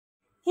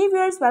Hey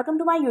viewers, welcome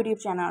to my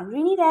YouTube channel.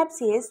 Reneé Rapp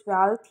says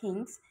well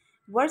things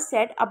were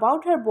said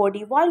about her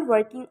body while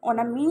working on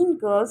a Mean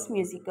Girls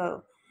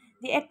musical.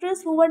 The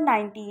actress, who was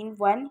 19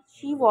 when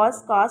she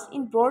was cast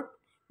in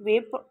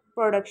Broadway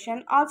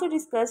production, also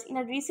discussed in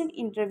a recent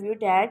interview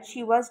that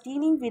she was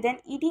dealing with an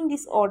eating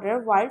disorder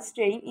while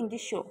starring in the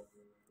show.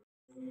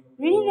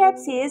 Reneé Rapp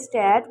says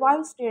that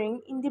while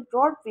starring in the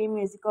Broadway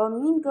musical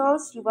Mean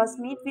Girls, she was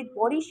met with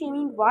body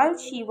shaming while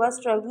she was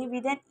struggling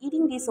with an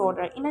eating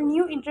disorder. In a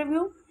new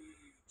interview,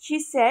 she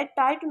said,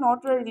 tied to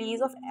not the release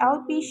of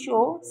LP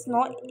show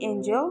Snow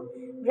Angel,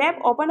 Rapp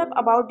opened up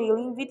about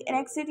dealing with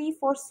anxiety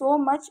for so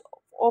much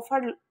of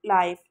her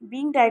life,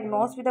 being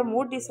diagnosed with a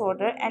mood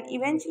disorder, and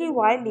eventually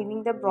while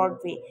leaving the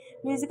Broadway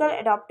musical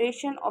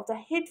adaptation of the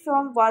hit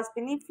film was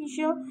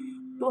beneficial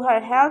to her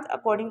health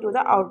according to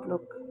the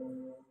Outlook.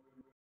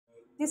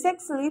 The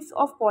sex lives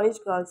of college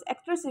girls.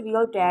 Actress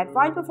revealed that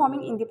while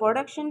performing in the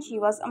production, she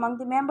was among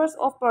the members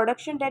of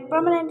production that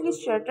permanently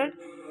shuttered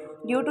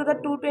due to the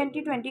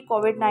 2020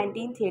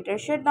 COVID-19 theater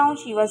shutdown.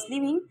 She was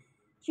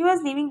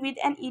living with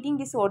an eating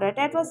disorder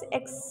that was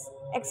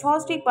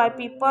exhausting by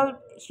people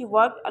she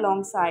worked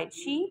alongside.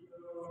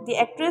 The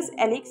actress,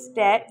 Alex,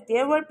 that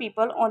there were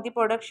people on the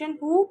production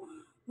who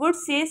would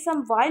say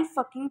some wild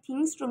fucking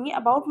things to me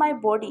about my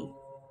body.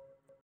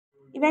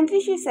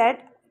 Eventually, she said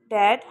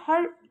that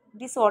her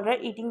disorder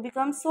eating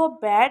became so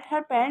bad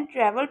her parents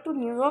traveled to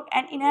New York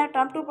and, in an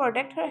attempt to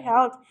protect her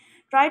health,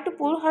 tried to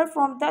pull her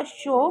from the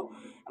show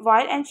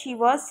while and she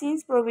was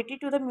since prohibited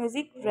to the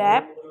music.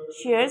 Rap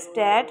shares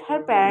that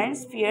her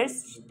parents'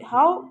 fears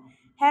how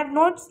have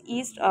not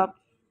eased up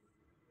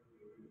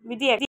with the